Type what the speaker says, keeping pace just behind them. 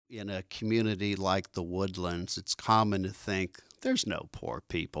In a community like the Woodlands, it's common to think there's no poor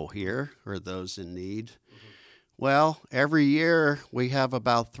people here or those in need. Well, every year we have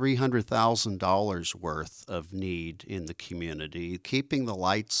about $300,000 worth of need in the community, keeping the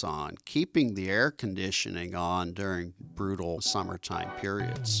lights on, keeping the air conditioning on during brutal summertime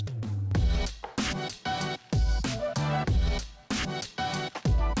periods.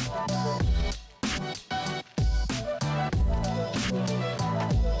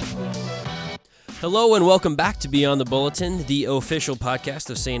 Hello and welcome back to Beyond the Bulletin, the official podcast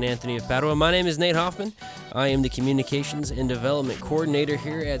of St. Anthony of Padua. My name is Nate Hoffman. I am the Communications and Development Coordinator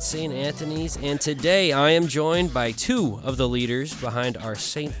here at St. Anthony's, and today I am joined by two of the leaders behind our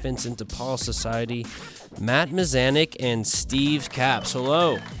St. Vincent de Paul Society, Matt Mazanik and Steve Capps.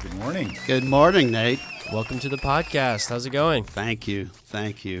 Hello. Good morning. Good morning, Nate. Welcome to the podcast. How's it going? Thank you.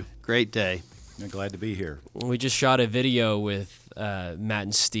 Great day. I'm glad to be here. We just shot a video with Matt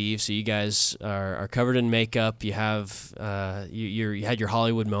and Steve, so you guys are covered in makeup. You have you had your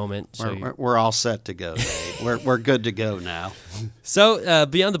Hollywood moment. So We're all set to go, Nate. We're good to go now. So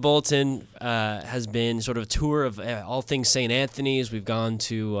Beyond the Bulletin has been sort of a tour of all things St. Anthony's. We've gone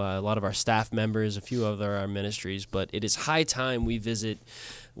to a lot of our staff members, a few of our ministries, but it is high time we visit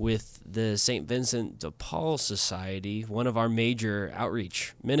with the St. Vincent de Paul Society, one of our major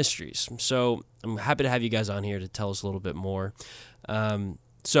outreach ministries. So I'm happy to have you guys on here to tell us a little bit more.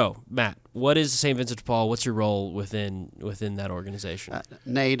 So, Matt, what is St. Vincent de Paul? What's your role within that organization?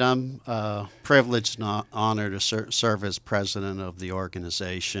 Nate, I'm privileged and honored to serve as president of the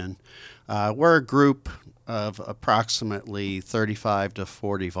organization. We're a group of approximately 35 to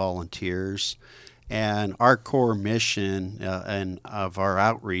 40 volunteers. And our core mission and of our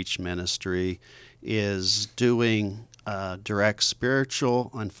outreach ministry is doing direct spiritual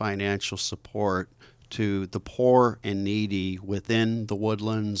and financial support to the poor and needy within the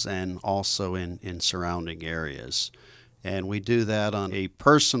Woodlands and also in surrounding areas. And we do that on a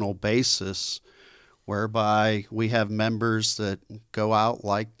personal basis whereby we have members that go out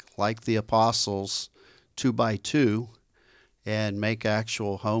like the apostles, 2 by 2, and make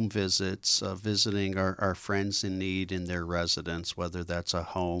actual home visits, visiting our friends in need in their residence, whether that's a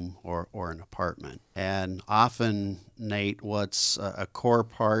home or an apartment. And often, Nate, what's a core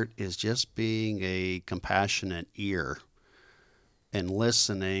part is just being a compassionate ear and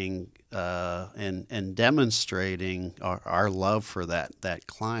listening and demonstrating our love for that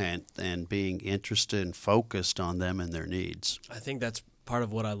client and being interested and focused on them and their needs. I think that's part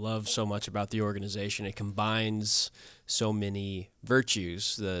of what I love so much about the organization. It combines so many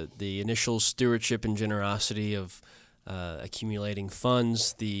virtues, the initial stewardship and generosity of accumulating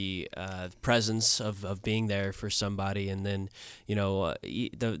funds, the presence of being there for somebody, and then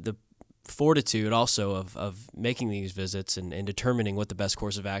the fortitude also of making these visits and determining what the best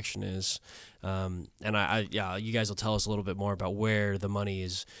course of action is. And you guys will tell us a little bit more about where the money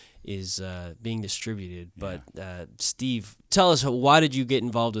is being distributed. But Steve, tell us, why did you get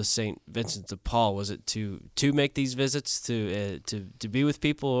involved with St. Vincent de Paul? Was it to make these visits, to be with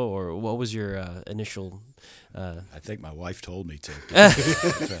people, or what was your initial? I think my wife told me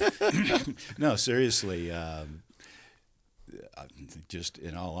to. No, seriously. Just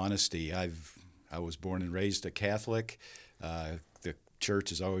in all honesty, I was born and raised a Catholic. The church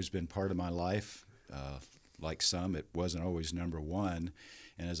has always been part of my life. Like some, it wasn't always number one.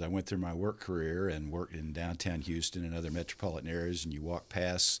 And as I went through my work career and worked in downtown Houston and other metropolitan areas, and you walk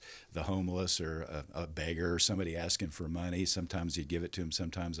past the homeless or a beggar or somebody asking for money, sometimes you'd give it to them,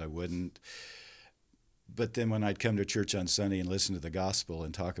 sometimes I wouldn't. But then when I'd come to church on Sunday and listen to the gospel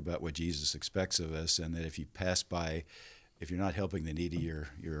and talk about what Jesus expects of us, and that if you pass by, if you're not helping the needy,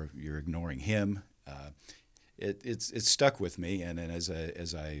 you're ignoring him. It's stuck with me, and then as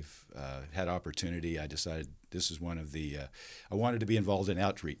I've had opportunity, I decided this is one of the I wanted to be involved in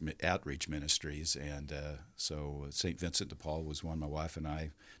outreach ministries, and so St. Vincent de Paul was one my wife and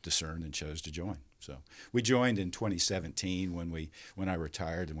I discerned and chose to join. So we joined in 2017 when I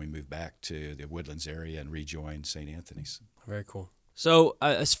retired, and we moved back to the Woodlands area and rejoined St. Anthony's. Very cool. So,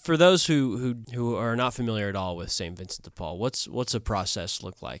 for those who are not familiar at all with St. Vincent de Paul, what's a process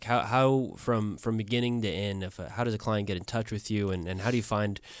look like? How from beginning to end? How does a client get in touch with you, and how do you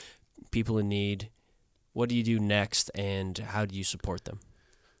find people in need? What do you do next, and how do you support them?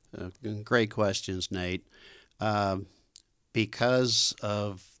 Great questions, Nate. Because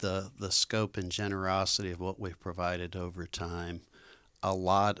of the scope and generosity of what we've provided over time, a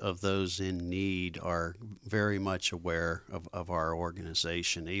lot of those in need are very much aware of our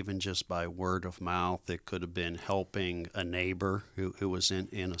organization, even just by word of mouth. It could have been helping a neighbor who was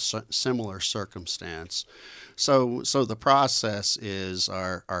in a similar circumstance. So the process is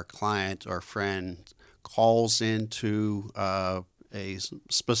our client, our friend, calls into a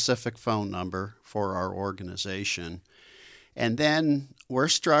specific phone number for our organization. And then we're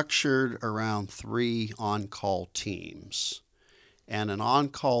structured around 3 on-call teams. And an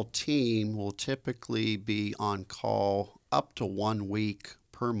on-call team will typically be on call up to 1 week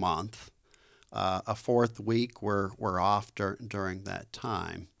per month. A fourth week we're off during that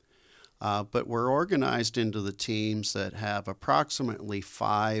time. But we're organized into the teams that have approximately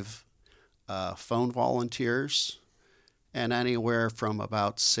 5 phone volunteers and anywhere from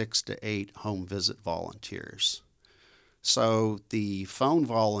about 6 to 8 home visit volunteers. So the phone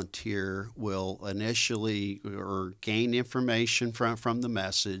volunteer will initially or gain information from the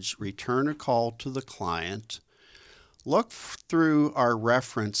message, return a call to the client, look through our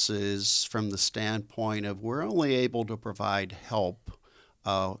references from the standpoint of we're only able to provide help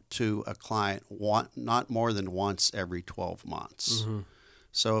to a client not more than once every 12 months. Mm-hmm.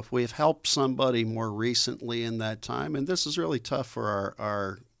 So if we've helped somebody more recently in that time, and this is really tough for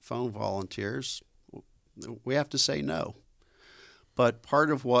our phone volunteers, we have to say no. But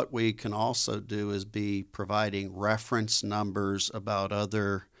part of what we can also do is be providing reference numbers about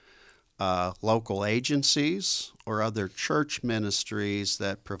other local agencies or other church ministries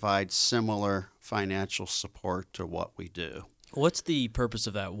that provide similar financial support to what we do. What's the purpose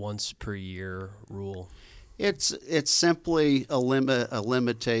of that once per year rule? It's simply a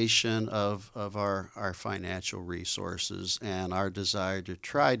limitation of our financial resources and our desire to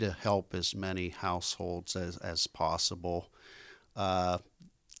try to help as many households as possible.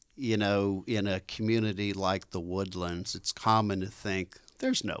 In a community like the Woodlands, it's common to think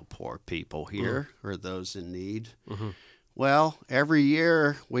there's no poor people here or those in need. Mm-hmm. Well, every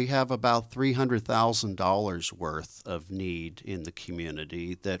year we have about $300,000 worth of need in the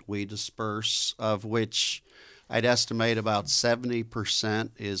community that we disperse, of which I'd estimate about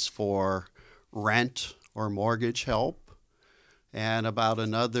 70% is for rent or mortgage help, and about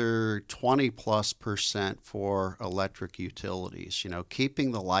another 20+% for electric utilities.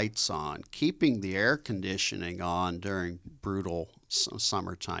 Keeping the lights on, keeping the air conditioning on during brutal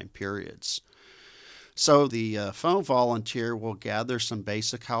summertime periods. So the phone volunteer will gather some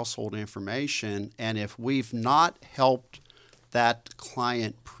basic household information, and if we've not helped that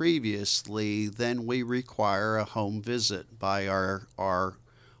client previously, then we require a home visit by our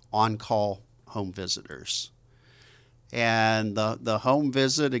on-call home visitors. And the home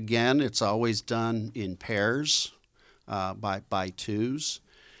visit, again, it's always done in pairs by twos.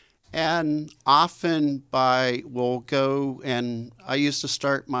 And often we'll go, and I used to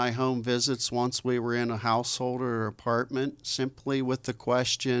start my home visits once we were in a household or apartment simply with the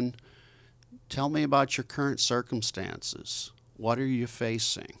question, tell me about your current circumstances. What are you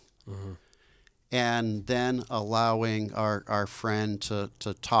facing? Mm-hmm. And then allowing our friend to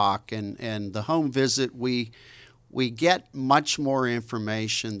talk. And the home visit, we get much more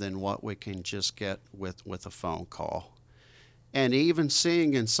information than what we can just get with a phone call. And even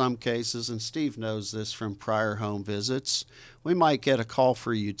seeing in some cases, and Steve knows this from prior home visits, we might get a call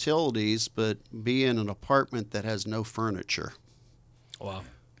for utilities, but be in an apartment that has no furniture. Wow.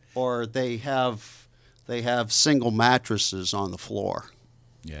 Or they have single mattresses on the floor.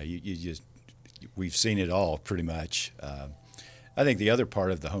 Yeah, we've seen it all pretty much. I think the other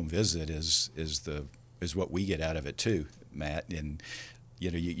part of the home visit is what we get out of it too, Matt. And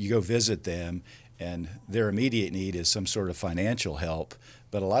you go visit them, and their immediate need is some sort of financial help.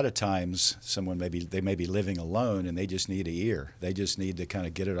 But a lot of times, someone may be living alone, and they just need an ear. They just need to kind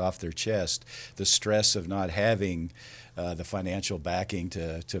of get it off their chest. The stress of not having the financial backing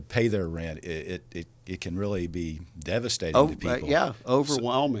to pay their rent, it can really be devastating to people. Yeah,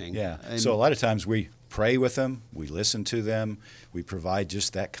 overwhelming. So a lot of times we pray with them, we listen to them, we provide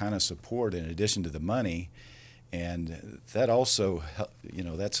just that kind of support in addition to the money. And that also,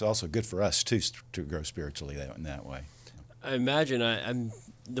 that's also good for us too, to grow spiritually in that way. I imagine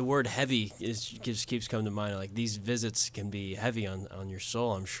the word heavy just keeps coming to mind. Like, these visits can be heavy on your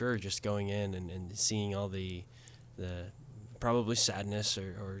soul, I'm sure, just going in and seeing all the probably sadness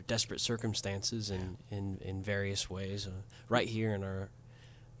or desperate circumstances in various ways right here in our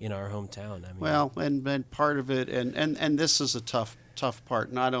hometown. I mean, well, and part of it, and this is a tough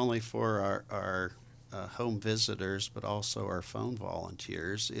part, not only for our home visitors, but also our phone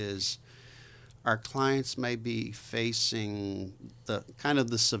volunteers, is our clients may be facing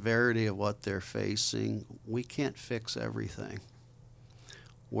the severity of what they're facing. We can't fix everything.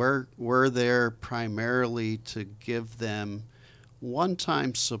 We're there primarily to give them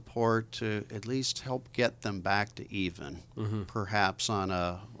one-time support to at least help get them back to even, perhaps on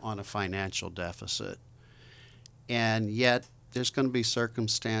a financial deficit. And yet, there's going to be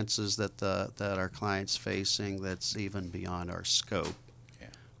circumstances that our client's facing that's even beyond our scope. Yeah.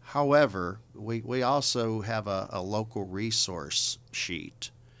 However, we also have a local resource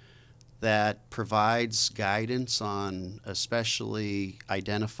sheet that provides guidance on, especially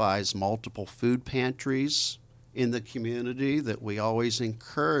identifies multiple food pantries in the community that we always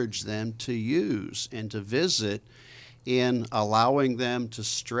encourage them to use and to visit, in allowing them to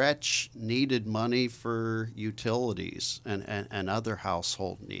stretch needed money for utilities and other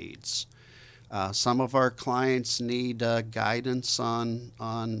household needs. Some of our clients need guidance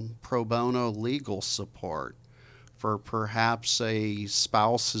on pro bono legal support for perhaps a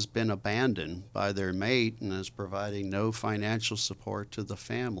spouse has been abandoned by their mate and is providing no financial support to the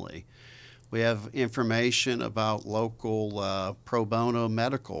family. We have information about local pro bono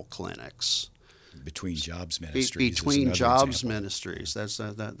medical clinics. Between Jobs Ministries. Between Jobs Ministries,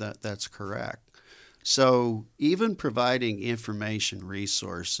 that's correct. So even providing information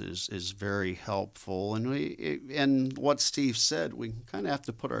resources is very helpful. And what Steve said, we kind of have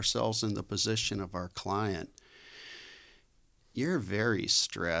to put ourselves in the position of our client. You're very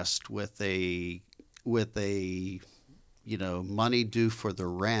stressed with a money due for the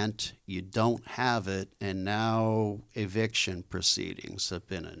rent, you don't have it, and now eviction proceedings have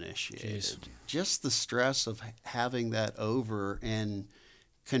been initiated. Jeez. Just the stress of having that over, and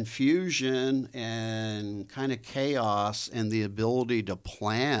confusion and kind of chaos, and the ability to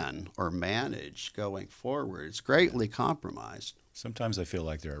plan or manage going forward, it's greatly compromised. Sometimes I feel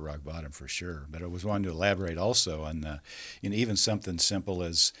like they're at rock bottom for sure, but I was wanting to elaborate also on, even something simple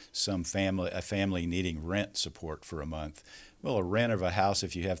as a family needing rent support for a month. Well, a rent of a house,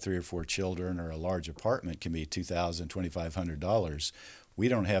 if you have 3 or 4 children, or a large apartment, can be $2,000, $2,500. We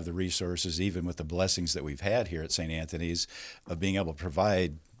don't have the resources, even with the blessings that we've had here at St. Anthony's, of being able to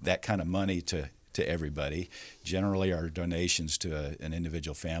provide that kind of money to everybody. Generally, our donations to an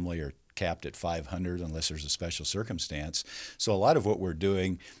individual family are capped at $500 unless there's a special circumstance. So a lot of what we're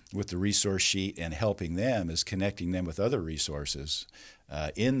doing with the resource sheet and helping them is connecting them with other resources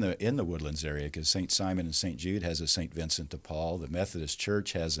in the Woodlands area, because St. Simon and St. Jude has a St. Vincent de Paul. The Methodist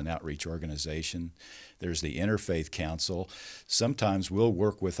Church has an outreach organization. There's the Interfaith Council. Sometimes we'll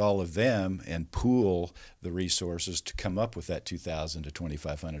work with all of them and pool the resources to come up with that $2,000 to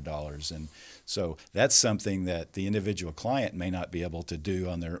 $2,500. And so that's something that the individual client may not be able to do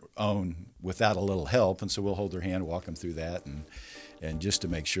on their own without a little help. And so we'll hold their hand, walk them through that, and just to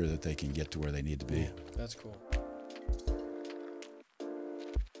make sure that they can get to where they need to be. Yeah, that's cool.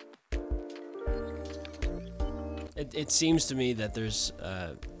 It seems to me that there's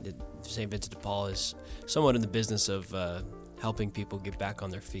St. Vincent de Paul is somewhat in the business of helping people get back on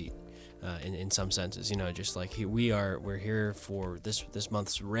their feet in some senses. Just like we're here for this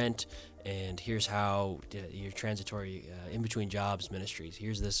month's rent, and here's how your transitory in between jobs ministries.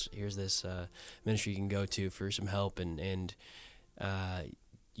 Here's this ministry you can go to for some help, and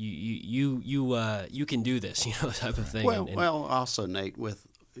you can do this, type of thing. Well, also, Nate, with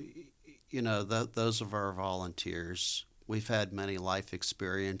those of our volunteers, we've had many life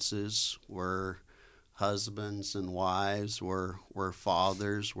experiences. We're husbands and wives. We're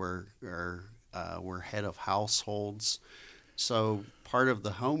fathers. We're head of households. So part of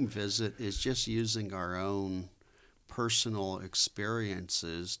the home visit is just using our own personal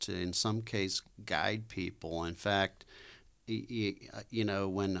experiences to, in some case, guide people. In fact,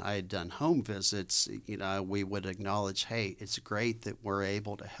 when I had done home visits, we would acknowledge, hey, it's great that we're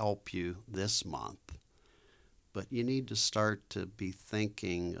able to help you this month, but you need to start to be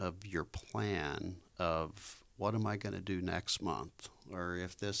thinking of your plan of what am I going to do next month? Or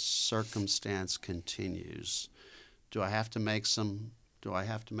if this circumstance continues, do I have to make some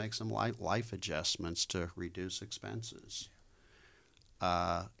life adjustments to reduce expenses?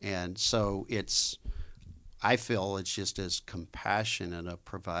 And so I feel it's just as compassionate of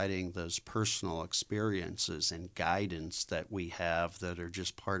providing those personal experiences and guidance that we have that are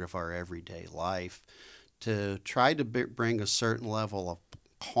just part of our everyday life, to try to bring a certain level of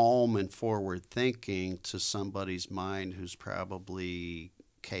calm and forward thinking to somebody's mind who's probably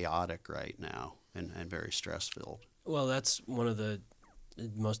chaotic right now and very stress-filled. Well, that's one of the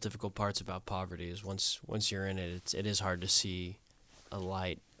most difficult parts about poverty is once you're in it, it is hard to see a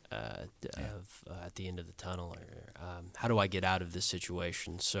light at the end of the tunnel, or how do I get out of this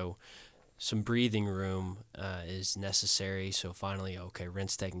situation? So some breathing room is necessary. So finally, okay,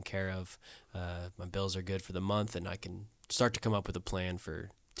 rent's taken care of, my bills are good for the month, and I can start to come up with a plan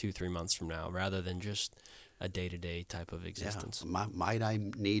for 2-3 months from now, rather than just a day-to-day type of existence. Might I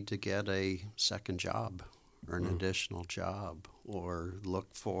need to get a second job or an additional job, or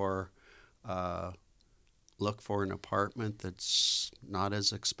look for an apartment that's not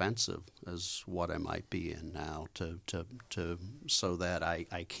as expensive as what I might be in now, to so that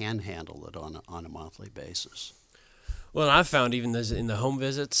I can handle it on a monthly basis. Well, I've found even in the home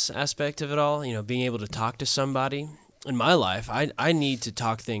visits aspect of it all, being able to talk to somebody. In my life, I need to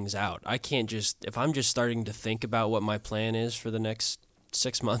talk things out. I can't just, if I'm just starting to think about what my plan is for the next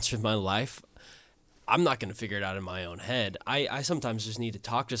 6 months of my life, I'm not going to figure it out in my own head. I sometimes just need to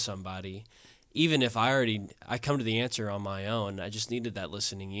talk to somebody. Even if I come to the answer on my own, I just needed that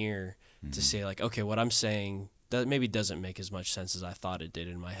listening ear to say, like, okay, what I'm saying that maybe doesn't make as much sense as I thought it did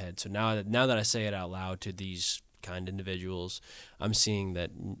in my head. So now that I say it out loud to these kind individuals, I'm seeing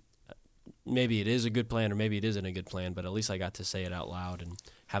that maybe it is a good plan or maybe it isn't a good plan, but at least I got to say it out loud and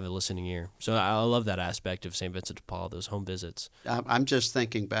have a listening ear. So I love that aspect of St. Vincent de Paul, those home visits. I'm just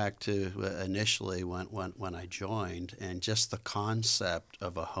thinking back to initially when I joined, and just the concept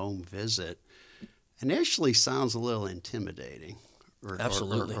of a home visit initially sounds a little intimidating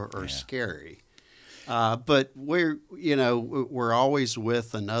Absolutely. or scary. But we're always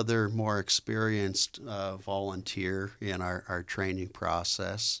with another more experienced volunteer in our training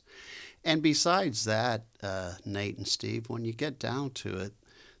process. And besides that, Nate and Steve, when you get down to it,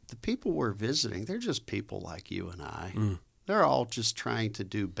 the people we're visiting, they're just people like you and I. They're all just trying to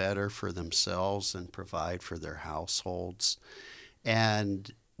do better for themselves and provide for their households.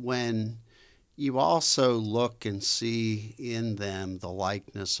 And when you also look and see in them the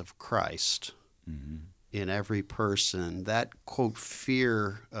likeness of Christ in every person, that, quote,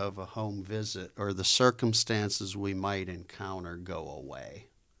 fear of a home visit or the circumstances we might encounter go away.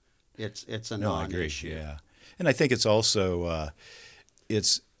 It's a non-issue. I agree, yeah. And I think it's also,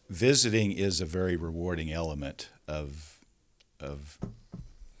 visiting is a very rewarding element of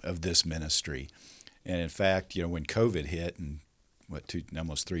this ministry. And in fact, when COVID hit, and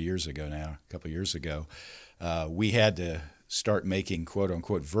almost 3 years ago now, a couple of years ago, we had to start making quote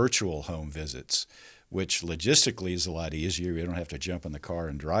unquote virtual home visits, which logistically is a lot easier. We don't have to jump in the car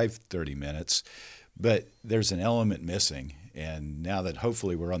and drive 30 minutes, but there's an element missing. And now that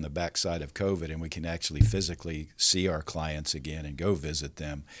hopefully we're on the backside of COVID and we can actually physically see our clients again and go visit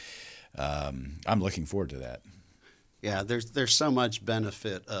them, I'm looking forward to that. Yeah, there's so much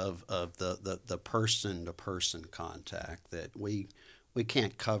benefit of the person-to-person contact that we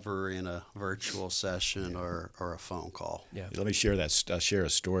can't cover in a virtual session or a phone call. Yeah. Let me share I'll share a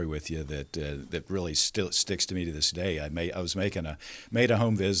story with you that really still sticks to me to this day. I made a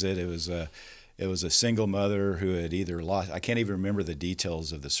home visit. It was a single mother who had either lost, I can't even remember the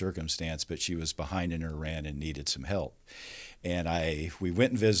details of the circumstance, but she was behind in her rent and needed some help. And we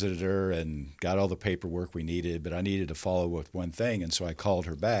went and visited her and got all the paperwork we needed, but I needed to follow with one thing. And so I called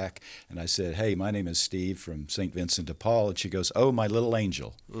her back and I said, "Hey, my name is Steve from St. Vincent de Paul." And she goes, "Oh, my little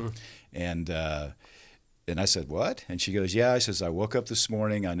angel." And I said, "What?" And she goes, "Yeah." I says, "I woke up this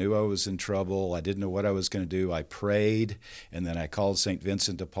morning. I knew I was in trouble. I didn't know what I was going to do. I prayed, and then I called St.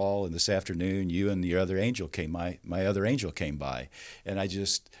 Vincent de Paul. And this afternoon, you and your other angel came. My other angel came by, and I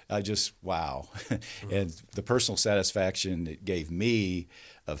just wow." And the personal satisfaction it gave me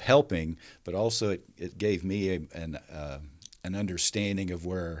of helping, but also it gave me an understanding of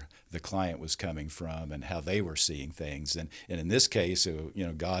where the client was coming from and how they were seeing things. And in this case,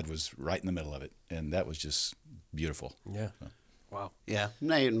 God was right in the middle of it. And that was just beautiful. Yeah. Wow. Yeah.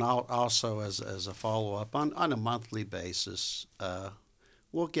 Nate, and also as a follow-up, on a monthly basis,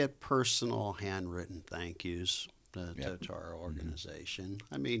 we'll get personal handwritten thank yous to our organization.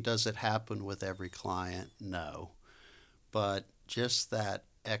 I mean, does it happen with every client? No. But just that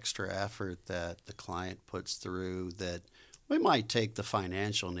extra effort that the client puts through, that we might take the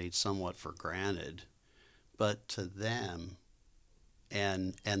financial needs somewhat for granted, but to them,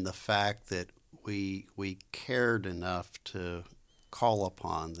 and the fact that we cared enough to call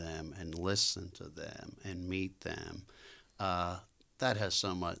upon them and listen to them and meet them, that has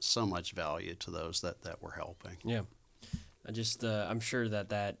so much value to those that we're helping. Yeah. I'm sure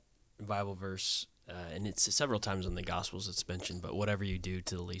that Bible verse, and it's several times in the Gospels it's mentioned, but whatever you do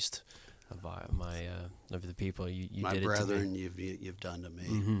to the least of the people, you my did brethren, it to me. you've done to me.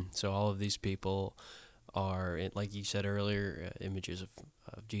 Mm-hmm. So all of these people are, like you said earlier, images of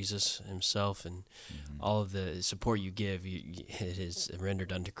Jesus himself, and all of the support you give, it is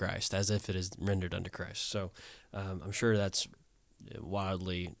rendered unto Christ, as if it is rendered unto Christ. So I'm sure that's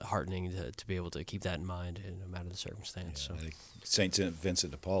wildly heartening to be able to keep that in mind no matter the circumstance. I think St.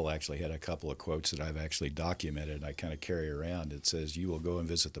 Vincent de Paul actually had a couple of quotes that I've actually documented and I kind of carry around. It says, "You will go and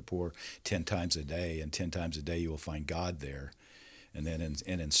visit the poor 10 times a day, and 10 times a day you will find God there." And then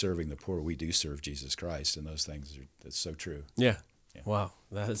in serving the poor, we do serve Jesus Christ, and those things that's so true. Yeah. Yeah. Wow,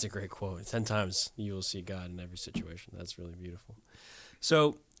 that is a great quote. 10 times you will see God in every situation. That's really beautiful.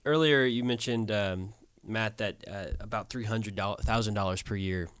 So earlier you mentioned, Matt, that about $300,000 per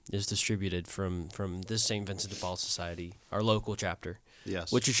year is distributed from this St. Vincent de Paul Society, our local chapter.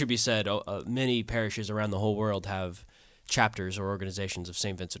 Yes. Which it should be said, many parishes around the whole world have chapters or organizations of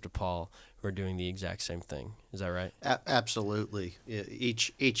St. Vincent de Paul who are doing the exact same thing. Is that right? Absolutely.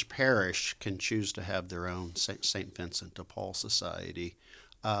 Each parish can choose to have their own St. Vincent de Paul Society.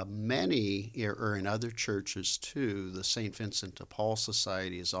 Many are in other churches too. The St. Vincent de Paul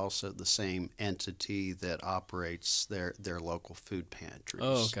Society is also the same entity that operates their local food pantries.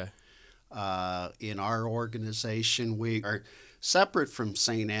 Oh, okay. In our organization, we are separate from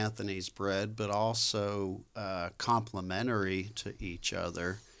St. Anthony's Bread, but also complementary to each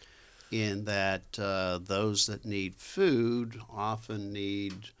other in that those that need food often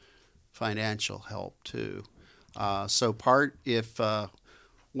need financial help too.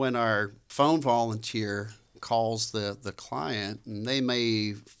 When our phone volunteer calls the client, and they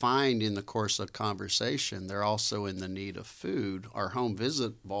may find in the course of conversation they're also in the need of food, our home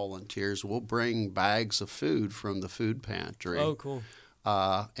visit volunteers will bring bags of food from the food pantry. Oh, cool.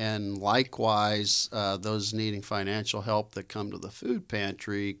 And likewise, those needing financial help that come to the food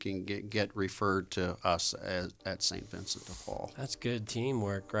pantry can get referred to us at St. Vincent de Paul. That's good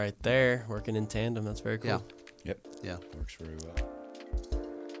teamwork right there, working in tandem. That's very cool. Yeah. Yep. Yeah. Works very well.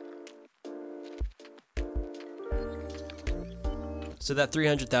 So that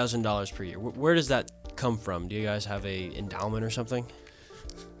 $300,000 per year, where does that come from? Do you guys have a endowment or something?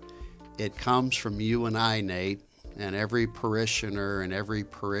 It comes from you and I, Nate, and every parishioner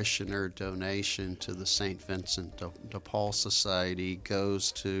donation to the St. Vincent de Paul Society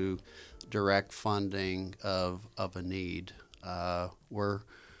goes to direct funding of a need. We're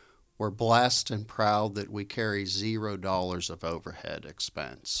blessed and proud that we carry $0 of overhead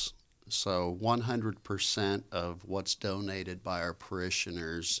expense. So 100% of what's donated by our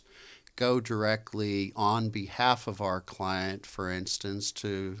parishioners go directly on behalf of our client, for instance,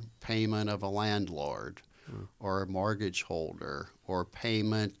 to payment of a landlord or a mortgage holder or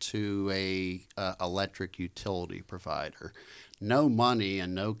payment to a electric utility provider. No money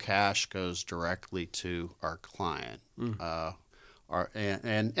and no cash goes directly to our client.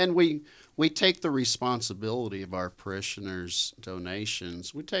 And we take the responsibility of our parishioners'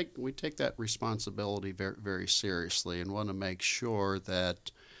 donations. We take that responsibility very, very seriously and want to make sure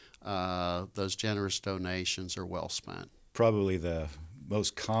that those generous donations are well spent. Probably the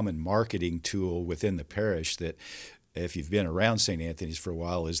most common marketing tool within the parish that, if you've been around St. Anthony's for a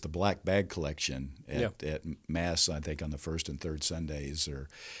while, is the black bag collection at Mass, I think, on the first and third Sundays,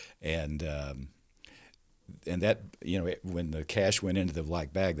 and that, when the cash went into the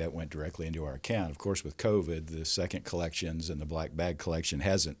black bag, that went directly into our account. Of course, with COVID, the second collections and the black bag collection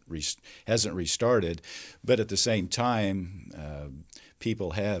hasn't restarted, but at the same time,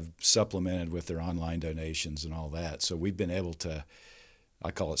 people have supplemented with their online donations and all that. So we've been able to, I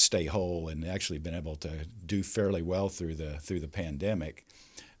call it stay whole, and actually been able to do fairly well through the pandemic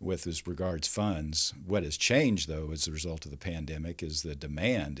with as regards funds. What has changed, though, as a result of the pandemic is the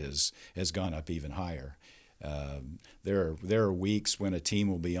demand has gone up even higher. There are weeks when a team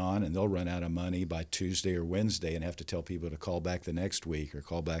will be on and they'll run out of money by Tuesday or Wednesday and have to tell people to call back the next week or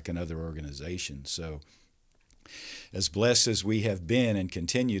call back another organization. So as blessed as we have been and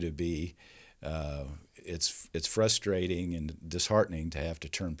continue to be, it's frustrating and disheartening to have to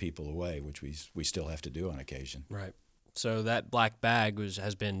turn people away, which we still have to do on occasion. Right. So that black bag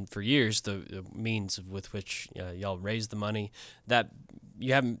has been for years the means with which y'all raise the money. That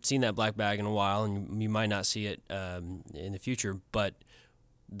you haven't seen that black bag in a while, and you might not see it in the future. But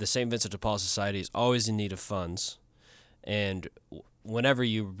the St. Vincent de Paul Society is always in need of funds, and whenever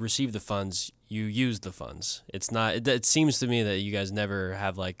you receive the funds, you use the funds. It's not. It seems to me that you guys never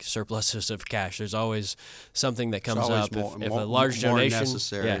have like surpluses of cash. There's always something that comes up. If a large donation,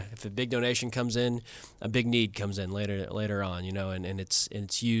 if a big donation comes in, a big need comes in later on. And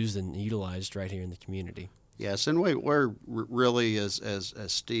it's used and utilized right here in the community. Yes, and we're really, as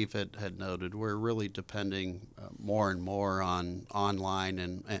Steve had noted, we're really depending more and more on online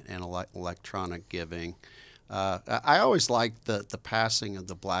and electronic giving. I always liked the passing of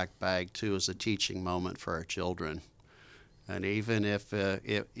the black bag too as a teaching moment for our children, and even if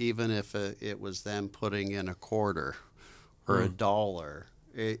it was them putting in a quarter or a dollar.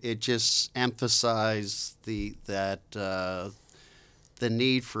 It just emphasized the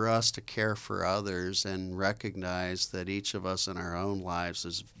need for us to care for others and recognize that each of us in our own lives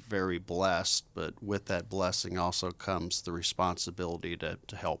is very blessed, but with that blessing also comes the responsibility to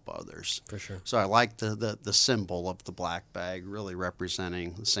help others. For sure. So I like the symbol of the black bag really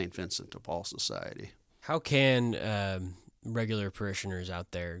representing the St. Vincent de Paul Society. How can regular parishioners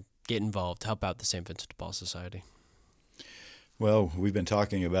out there get involved, help out the St. Vincent de Paul Society? Well, we've been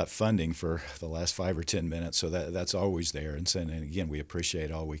talking about funding for the last 5 or 10 minutes, so that's always there. And again, we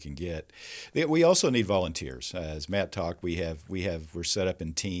appreciate all we can get. We also need volunteers. As Matt talked, we're set up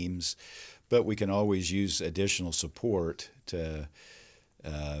in teams, but we can always use additional support to.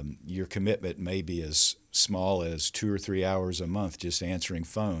 Your commitment may be as small as 2 or 3 hours a month just answering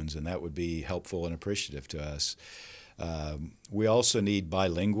phones, and that would be helpful and appreciative to us. We also need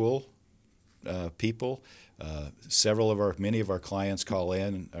bilingual people. Many of our clients call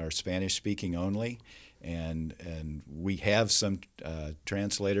in are Spanish speaking only, and we have some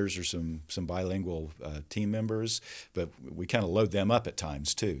translators or some bilingual team members, but we kind of load them up at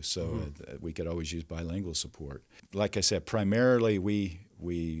times too. So we could always use bilingual support. Like I said, primarily we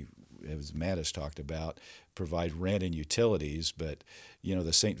as Matt has talked about, provide rent and utilities, but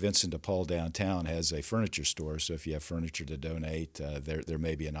the St. Vincent de Paul downtown has a furniture store, so if you have furniture to donate, there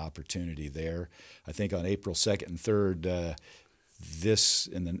may be an opportunity there. I think on April 2nd and 3rd,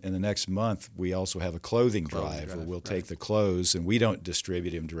 in the next month, we also have a clothing drive where we'll take the clothes, and we don't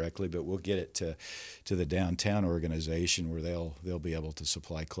distribute them directly, but we'll get it to the downtown organization where they'll be able to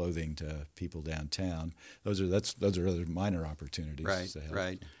supply clothing to people downtown. Those are other minor opportunities.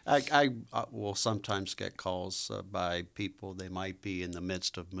 Right. I will sometimes get calls by people. They might be in the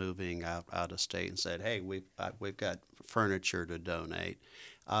midst of moving out of state and said, "Hey, we've got furniture to donate."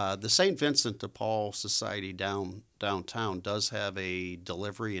 The St. Vincent de Paul Society downtown does have a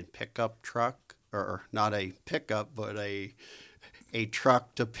delivery and pickup truck, or not a pickup, but a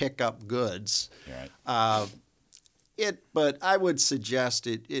truck to pick up goods. Right. But I would suggest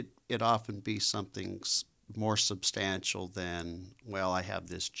it often be something more substantial than, well, I have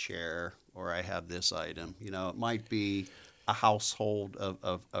this chair or I have this item. It might be a household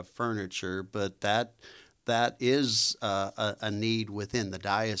of furniture, but that is a need within the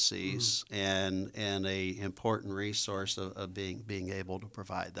diocese and a important resource of being able to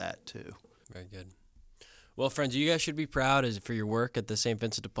provide that too. Very good. Well, friends, you guys should be proud for your work at the St.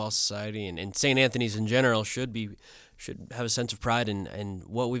 Vincent de Paul Society, and St. Anthony's in general should have a sense of pride in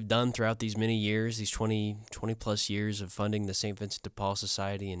what we've done throughout these many years, these 20 plus years of funding the St. Vincent de Paul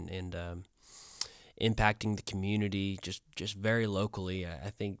Society and impacting the community just very locally.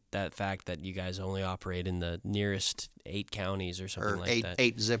 I think that fact that you guys only operate in the nearest 8 counties or something like that.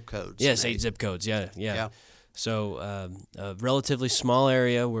 8 zip codes. Yes, 8 zip codes. Yeah. So a relatively small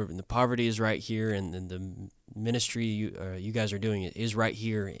area where the poverty is right here, and the ministry you guys are doing is right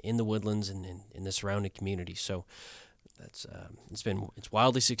here in the Woodlands and in the surrounding community. So that's it's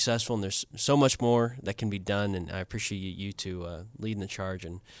wildly successful, and there's so much more that can be done. And I appreciate you two leading the charge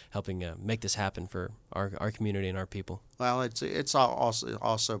and helping make this happen for our community and our people. Well, it's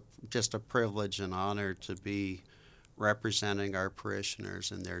also just a privilege and honor to be representing our parishioners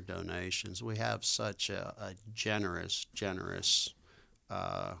in their donations. We have such a generous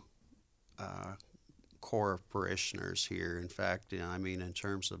core of parishioners here. In fact, in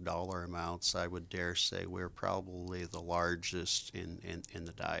terms of dollar amounts, I would dare say we're probably the largest in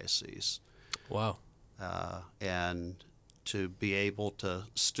the diocese. Wow. And to be able to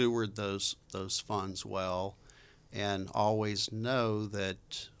steward those funds well and always know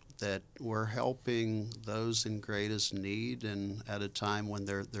that we're helping those in greatest need and at a time when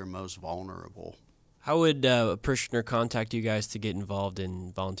they're most vulnerable. How would a parishioner contact you guys to get involved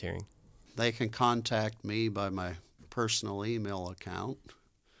in volunteering? They can contact me by my personal email account.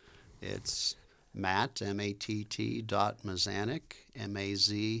 It's Matt, M-A-T-T, .Mazanek,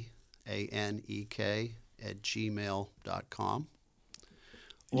 M-A-Z-A-N-E-K, @gmail.com.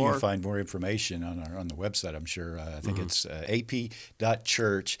 You can find more information on the website, I'm sure. I think it's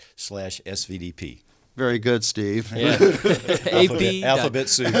ap.church/SVDP. Very good, Steve. Yeah. Alphabet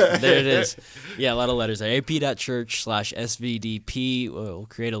soup. There it is. Yeah, a lot of letters there. ap.church/SVDP. We'll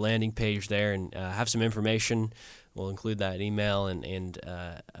create a landing page there and have some information. We'll include that email and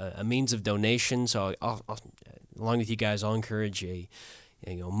a means of donation. So along with you guys, I'll encourage a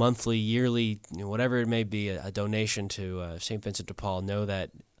monthly, yearly, whatever it may be, a donation to St. Vincent de Paul. Know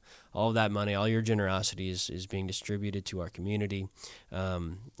that all of that money, all your generosity is being distributed to our community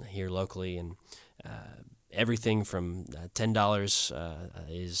here locally, and everything from $10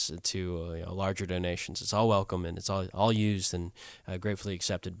 is to larger donations. It's all welcome, and it's all used and gratefully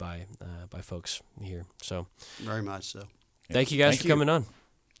accepted by folks here. So Very much so. thank you guys for coming on.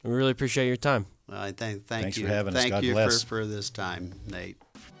 We really appreciate your time. I thank Thanks you. for having us. Thank God you bless. for this time, Nate.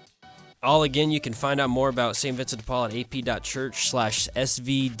 Again, you can find out more about St. Vincent de Paul at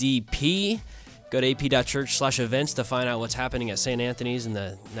ap.church/SVDP. Go to ap.church/events to find out what's happening at St. Anthony's in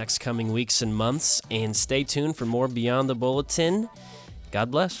the next coming weeks and months. And stay tuned for more Beyond the Bulletin. God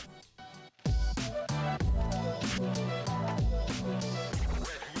bless.